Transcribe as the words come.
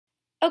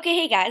Okay,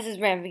 hey guys, it's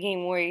Ram the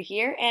Game Warrior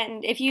here,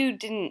 and if you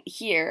didn't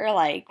hear,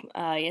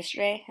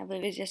 yesterday, I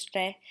believe it was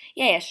yesterday,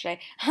 yeah, yesterday,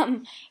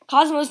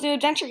 Cosmo's new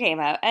adventure came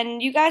out,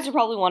 and you guys are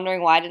probably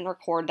wondering why I didn't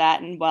record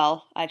that, and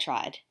well, I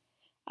tried.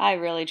 I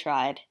really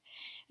tried.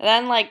 And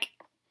then, I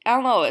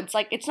don't know,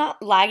 it's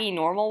not laggy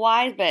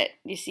normal-wise, but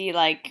you see,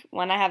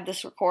 when I have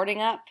this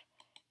recording up,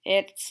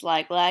 it's,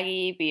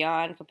 laggy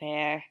beyond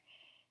compare.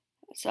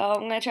 So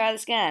I'm gonna try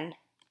this again.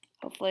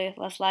 Hopefully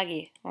less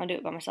laggy. I wanna do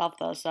it by myself,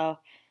 though, so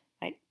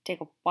might take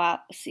a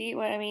while. See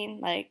what I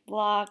mean?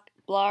 Blarg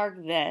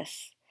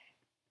this.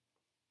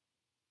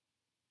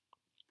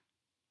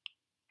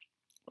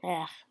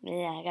 Ugh,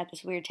 yeah, I got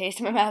this weird taste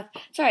in my mouth.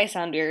 Sorry I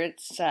sound weird.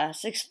 It's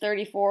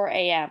 6:34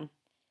 a.m.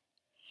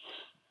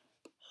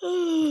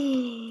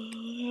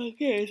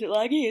 Okay, is it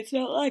laggy? It's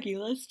not laggy.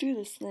 Let's do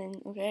this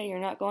thing. Okay, you're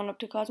not going up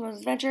to Cosmo's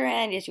Adventure,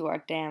 and yes you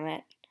are, damn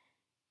it.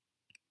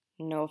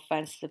 No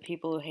offense to the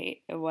people who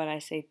hate when I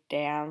say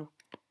damn.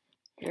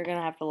 You're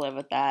gonna have to live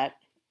with that.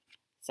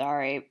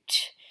 Sorry.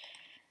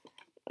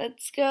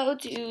 Let's go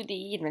to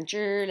the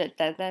adventure.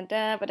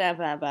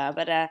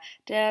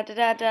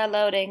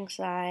 Loading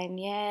sign,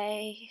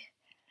 yay.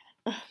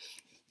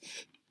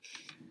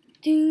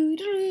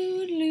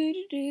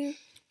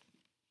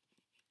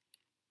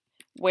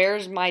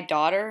 Where's my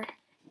daughter?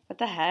 What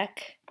the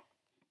heck?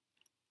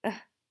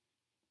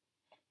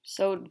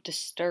 So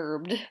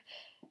disturbed.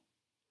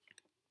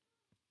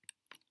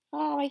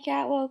 Oh, my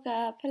cat woke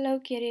up. Hello,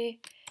 kitty.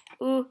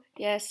 Ooh,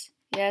 yes,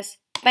 yes.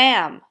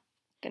 Bam!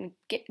 Gonna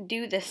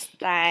do this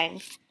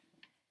thing.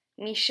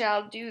 Me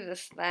shall do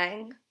this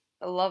thing.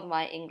 I love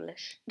my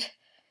English.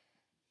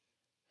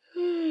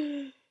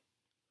 Okay,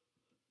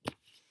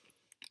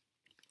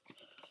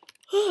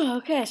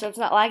 so it's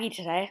not laggy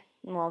today.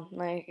 Well,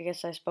 I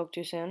guess I spoke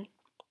too soon.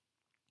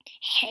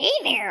 Hey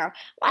there!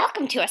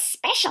 Welcome to a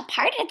special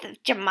part of the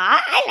Jama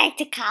I like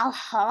to call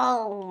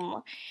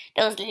home.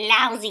 Those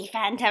lousy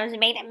phantoms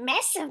made a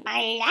mess of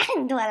my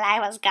land while I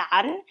was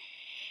gone.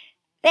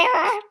 There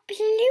are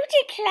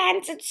polluted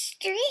plants and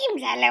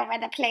streams all over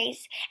the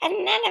place,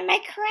 and none of my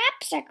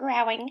crops are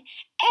growing.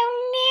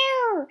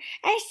 Oh no!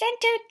 I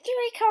sent out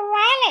 3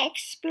 koala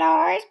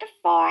explorers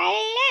before I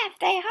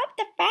left. I hope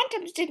the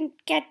phantoms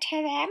didn't get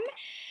to them.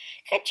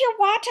 Could you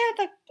water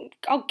the...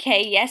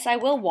 Okay, yes, I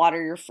will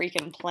water your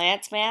freaking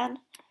plants, man.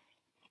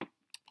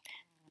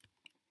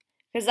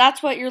 Because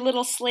that's what your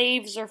little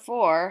slaves are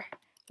for.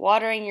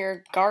 Watering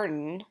your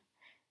garden.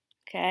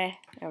 Okay,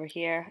 over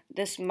here.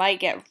 This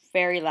might get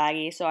very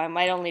laggy, so I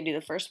might only do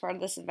the first part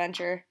of this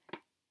adventure.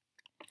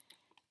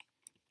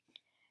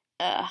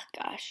 Ugh,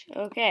 gosh.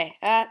 Okay,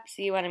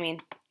 see what I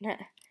mean. It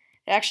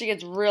actually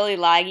gets really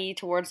laggy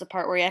towards the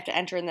part where you have to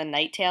enter in the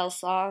Night Tales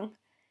song.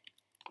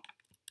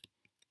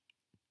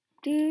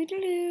 Okay,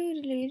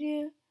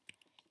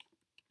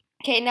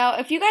 now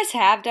if you guys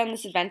have done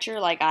this adventure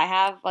like I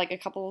have, a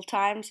couple of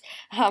times,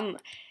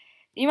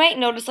 you might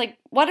notice,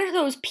 what are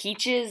those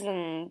peaches,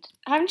 and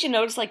haven't you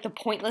noticed, the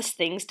pointless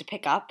things to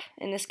pick up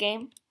in this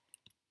game?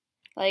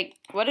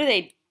 What do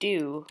they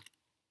do?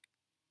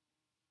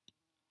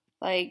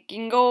 You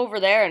can go over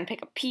there and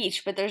pick a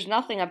peach, but there's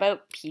nothing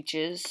about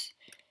peaches.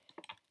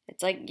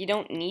 It's you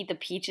don't need the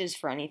peaches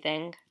for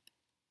anything.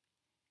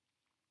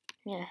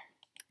 Yeah.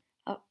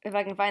 Oh, if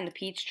I can find the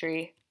peach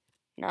tree.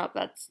 Nope,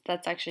 that's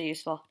actually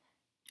useful.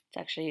 It's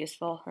actually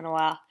useful in a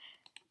while.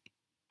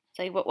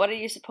 It's but what are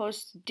you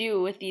supposed to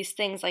do with these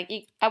things?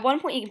 At one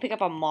point you can pick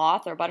up a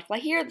moth or a butterfly.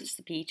 Here, there's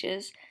the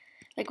peaches.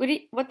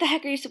 What the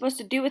heck are you supposed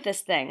to do with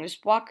this thing?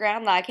 Just walk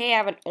around hey, I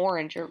have an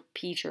orange or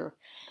peach or...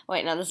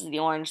 Wait, no, this is the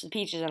orange. The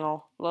peach is in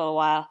a little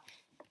while.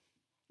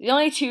 The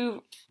only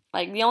two,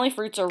 the only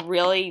fruits are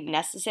really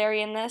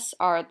necessary in this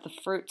are the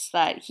fruits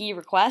that he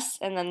requests,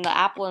 and then the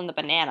apple and the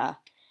banana.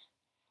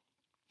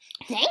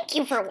 Thank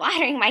you for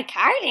watering my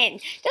garden.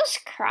 Those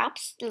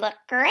crops look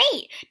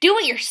great. Do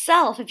it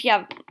yourself if you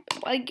have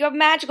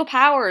magical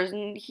powers.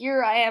 And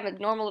here I am, a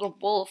normal little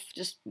wolf,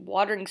 just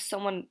watering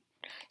some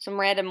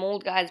random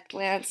old guy's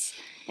plants.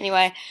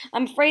 Anyway,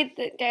 I'm afraid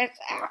that there's...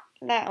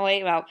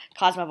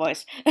 Cosmo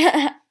voice.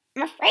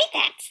 I'm afraid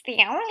that's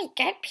the only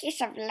good piece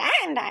of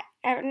land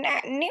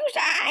news.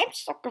 I'm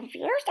so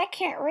confused I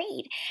can't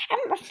read.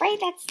 I'm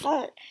afraid that's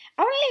the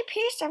only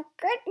piece of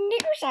good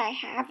news I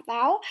have,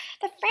 though.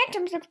 The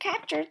phantoms have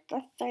captured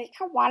the 3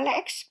 koala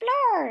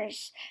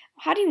explorers.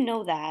 How do you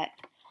know that?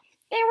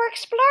 They were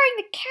exploring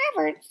the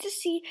caverns to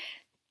see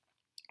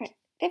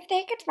if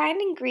they could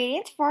find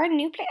ingredients for a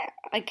new plant.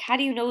 How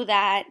do you know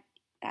that?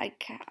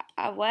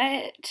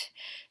 What?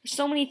 There's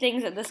so many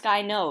things that this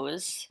guy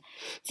knows.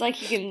 It's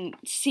he can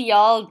see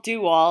all,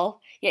 do all,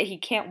 yet he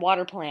can't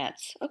water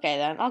plants. Okay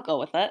then, I'll go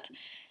with it.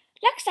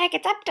 Looks like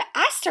it's up to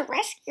us to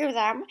rescue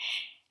them,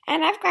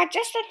 and I've got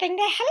just the thing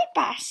to help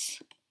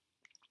us.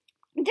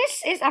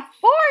 This is a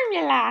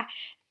formula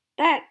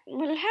that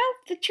will help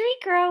the tree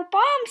grow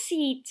bomb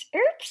seeds.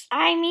 Oops,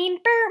 I mean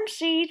boom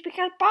seeds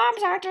because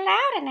bombs aren't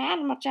allowed in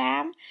Animal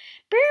Jam.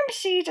 Boom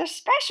seeds are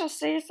special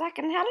seeds that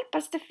can help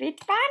us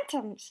defeat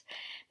phantoms.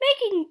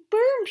 Making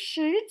boom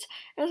seeds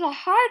is a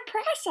hard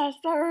process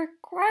that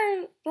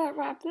requires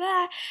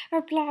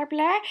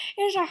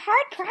It is a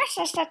hard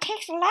process that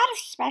takes a lot of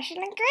special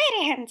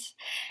ingredients.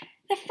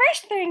 The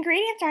first three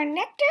ingredients are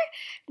nectar,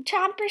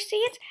 chomper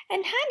seeds,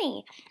 and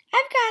honey.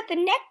 I've got the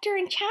nectar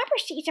and chomper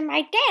seeds in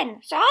my den,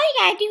 so all you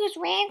gotta do is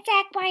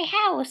ransack my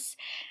house.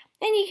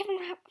 Then you can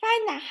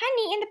find the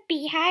honey in the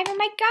beehive in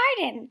my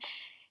garden.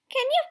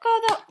 Can you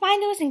go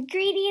find those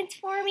ingredients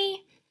for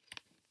me?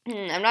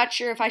 I'm not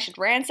sure if I should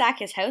ransack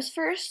his house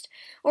first,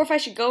 or if I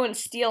should go and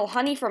steal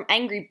honey from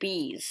angry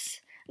bees.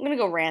 I'm gonna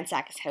go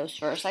ransack his house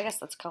first. I guess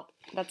that's a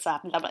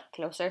little bit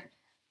closer.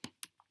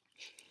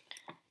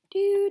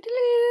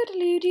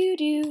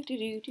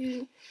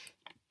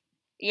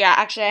 Yeah,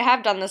 actually, I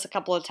have done this a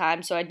couple of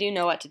times, so I do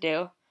know what to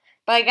do.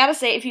 But I gotta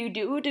say, if you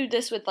do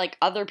this with, like,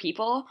 other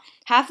people,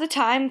 half the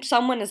time,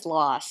 someone is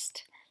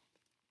lost.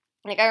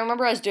 Like, I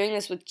remember I was doing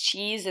this with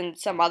Cheese and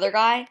some other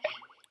guy.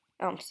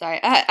 Oh, I'm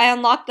sorry. I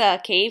unlocked the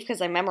cave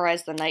because I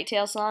memorized the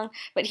Nighttail song,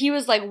 but he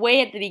was, like,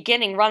 way at the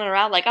beginning running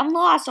around like, I'm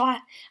lost, so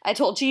I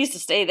told Cheese to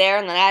stay there,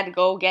 and then I had to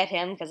go get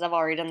him because I've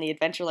already done the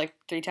adventure, like,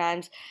 3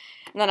 times.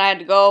 And then I had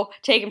to go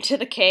take him to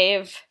the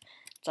cave.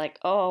 It's like,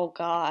 oh,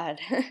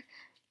 God.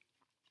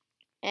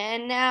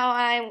 And now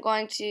I'm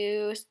going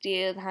to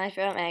steal the honey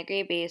from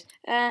angry bees.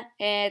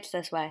 It's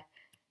this way.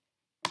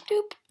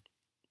 Doop.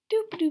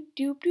 Doop, doop,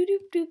 doop, doop,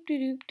 doop, doop,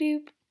 doop,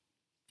 doop.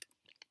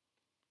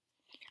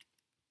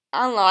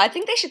 I don't know, I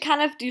think they should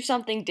kind of do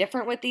something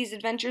different with these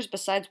adventures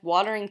besides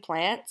watering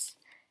plants.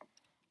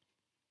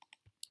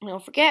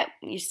 Don't forget,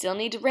 you still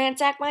need to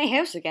ransack my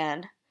house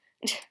again.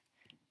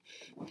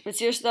 But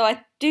seriously though,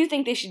 I do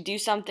think they should do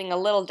something a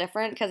little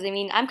different, because, I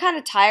mean, I'm kind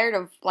of tired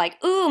of,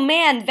 like, ooh,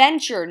 man,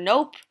 venture,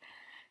 nope.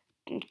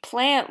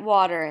 Plant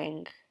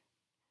watering.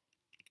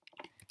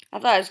 I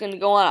thought I was going to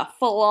go on a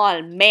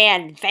full-on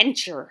man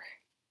venture.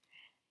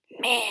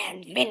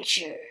 Man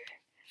venture.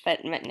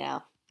 But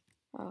now.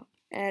 Oh,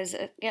 is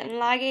it getting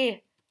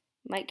laggy?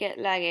 Might get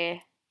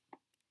laggy.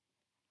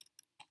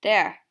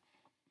 There.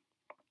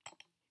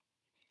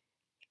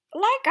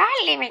 Like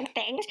all living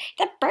things,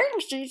 the boom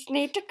seeds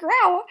need to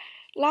grow.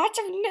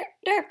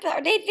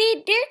 They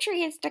need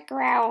nutrients to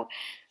grow.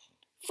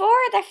 For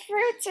the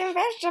fruits and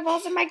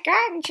vegetables in my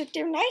garden should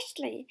do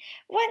nicely.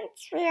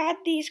 Once we had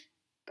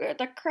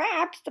the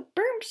crabs, the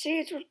boom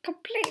seeds would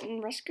complete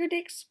and rescue the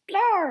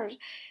explorers.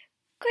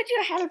 Could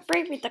you help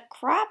bring me the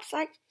crops?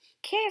 I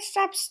can't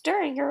stop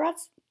stirring or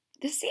else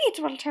the seeds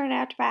will turn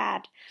out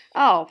bad.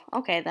 Oh,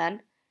 okay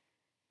then.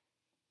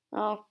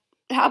 Oh,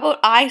 how about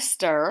I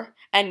stir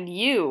and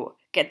you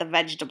get the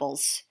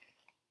vegetables?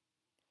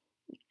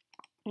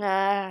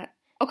 Oh,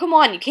 come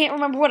on, you can't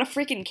remember what a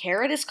freaking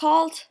carrot is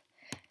called?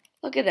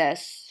 Look at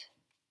this.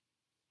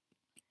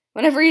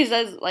 Whenever he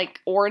says,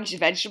 like, orange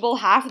vegetable,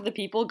 half of the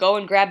people go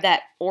and grab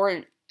that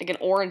orange, like an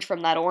orange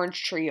from that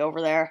orange tree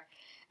over there.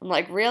 I'm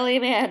like, really,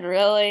 man,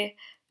 really?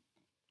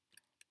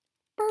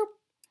 Boop.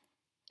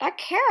 A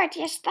carrot,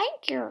 yes,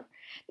 thank you.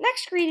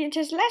 Next ingredient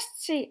is, let's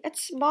see,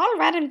 it's small,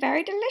 red, and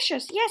very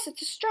delicious. Yes,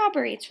 it's a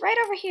strawberry. It's right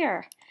over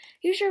here.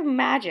 Use your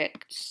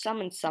magic.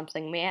 Summon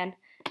something, man.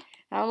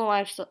 I don't know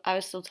why I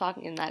was still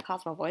talking in that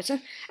Cosmo voice. A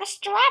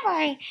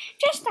strawberry.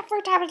 Just the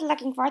fruit I was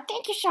looking for.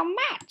 Thank you so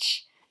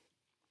much.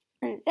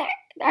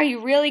 Are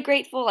you really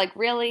grateful? Like,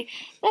 really?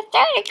 The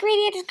third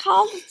ingredient is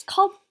called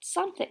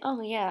something. Oh,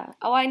 yeah.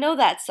 Oh, I know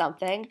that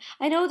something.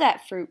 I know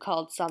that fruit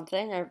called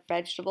something, or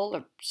vegetable,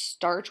 or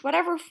starch,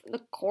 whatever the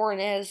corn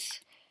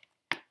is.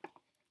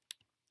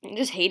 I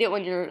just hate it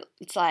when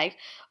it's like,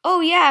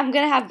 oh yeah, I'm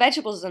gonna have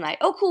vegetables tonight.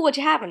 Oh cool, what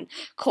you having?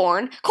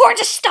 Corn. Corn's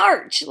a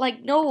starch!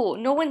 Like, no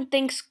one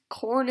thinks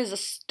corn is a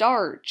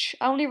starch.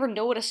 I don't even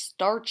know what a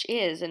starch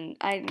is, and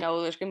I know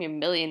there's gonna be a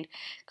million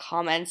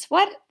comments.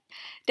 What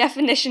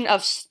definition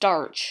of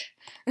starch?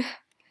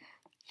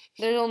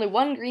 There's only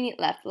one ingredient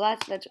left.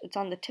 It's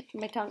on the tip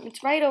of my tongue.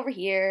 It's right over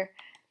here.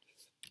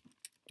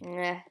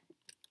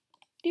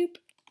 Doop,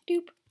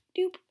 doop,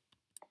 doop.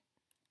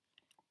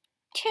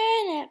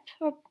 Turnip,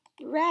 or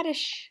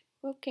radish.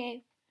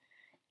 Okay.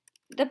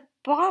 The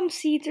bomb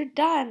seeds are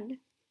done.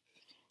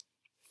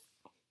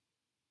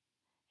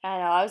 I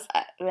know,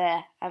 I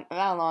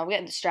don't know, I'm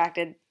getting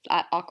distracted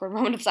at awkward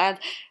moment of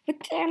silence.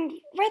 But then,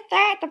 with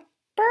that, the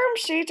boom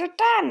seeds are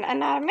done,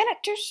 and not a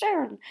minute too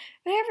soon.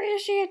 Whenever you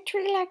see a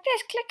tree like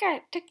this, click on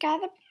it to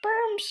gather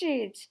boom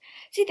seeds.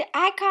 See the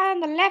icon in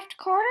the left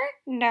corner?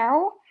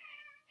 No.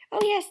 Oh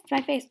yes, it's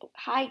my face. Oh,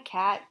 hi,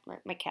 cat.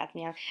 My cat's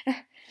meowing.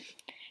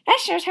 That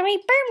shows how many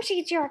boom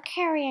seeds you're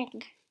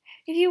carrying.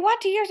 If you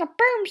want to use a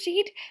boom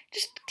seed,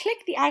 just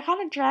click the icon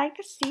and drag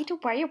the seed to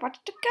where you want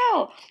it to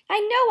go. I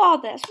know all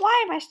this.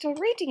 Why am I still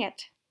reading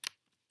it?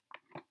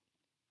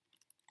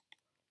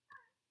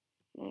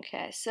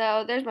 Okay,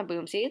 so there's my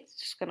boom seeds.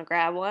 Just gonna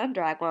grab one,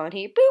 drag one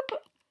here. Boop!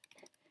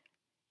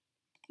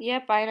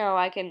 Yep, I know.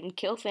 I can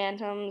kill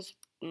phantoms,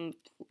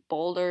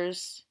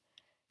 boulders,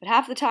 But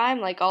half the time,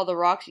 like, all the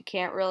rocks you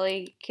can't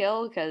really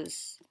kill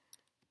because,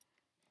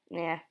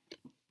 yeah,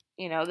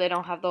 you know, they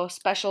don't have the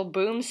special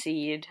boom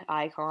seed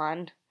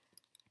icon.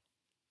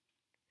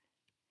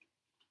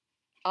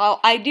 Oh,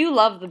 I do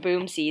love the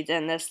boom seeds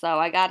in this, though,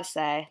 I gotta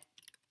say.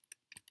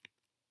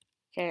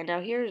 Okay,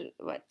 now here's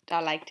what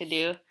I like to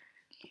do.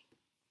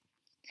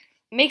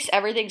 It makes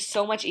everything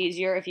so much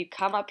easier if you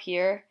come up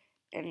here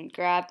and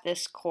grab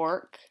this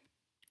cork.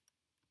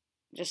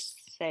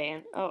 Just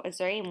saying. Oh, is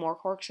there any more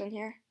corks in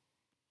here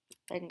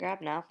I can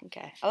grab now?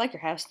 Okay. I like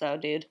your house, though,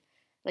 dude.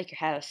 I like your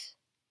house.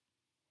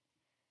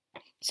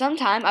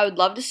 Sometime I would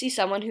love to see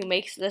someone who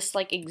makes this,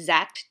 like,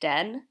 exact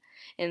den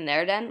in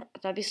their den.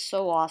 That'd be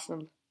so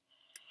awesome.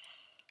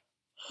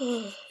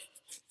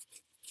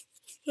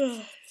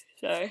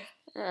 Sorry.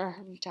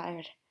 I'm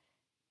tired.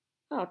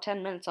 Oh,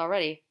 10 minutes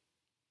already.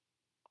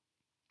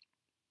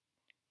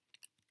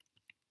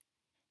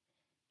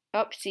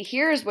 Oh, see,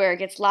 here's where it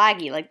gets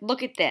laggy. Like,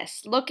 look at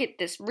this. Look at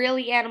this.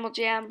 Really, Animal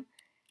Jam?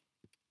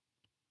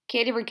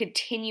 Can't even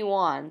continue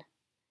on.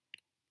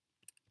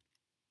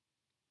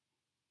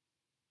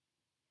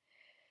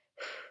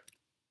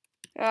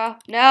 Oh,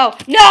 no.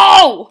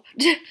 No!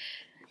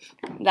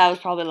 That was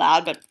probably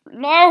loud, but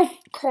no!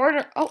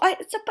 Corner. Oh,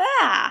 it's a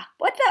bar.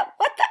 What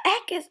the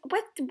heck is,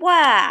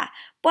 why?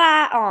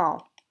 Oh.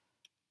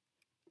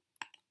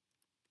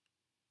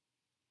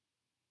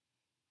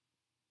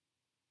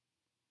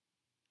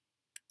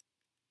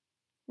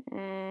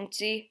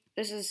 See,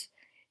 this is,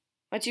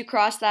 once you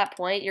cross that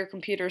point, your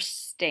computer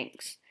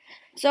stinks.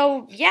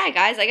 So, yeah,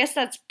 guys, I guess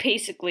that's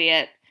basically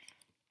it.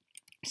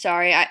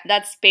 Sorry,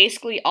 that's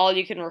basically all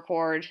you can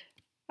record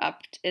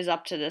up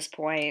to this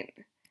point.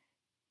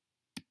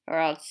 Or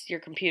else your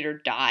computer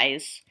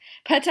dies.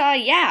 But,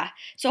 yeah.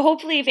 So,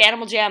 hopefully, if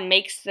Animal Jam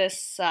makes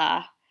this,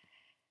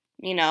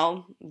 you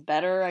know,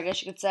 better, I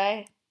guess you could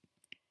say,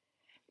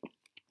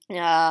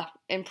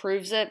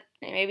 improves it,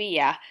 maybe,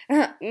 yeah.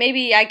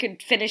 Maybe I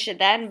could finish it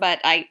then, but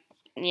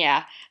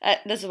yeah,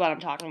 this is what I'm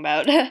talking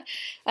about.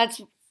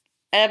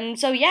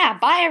 So yeah,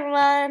 bye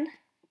everyone!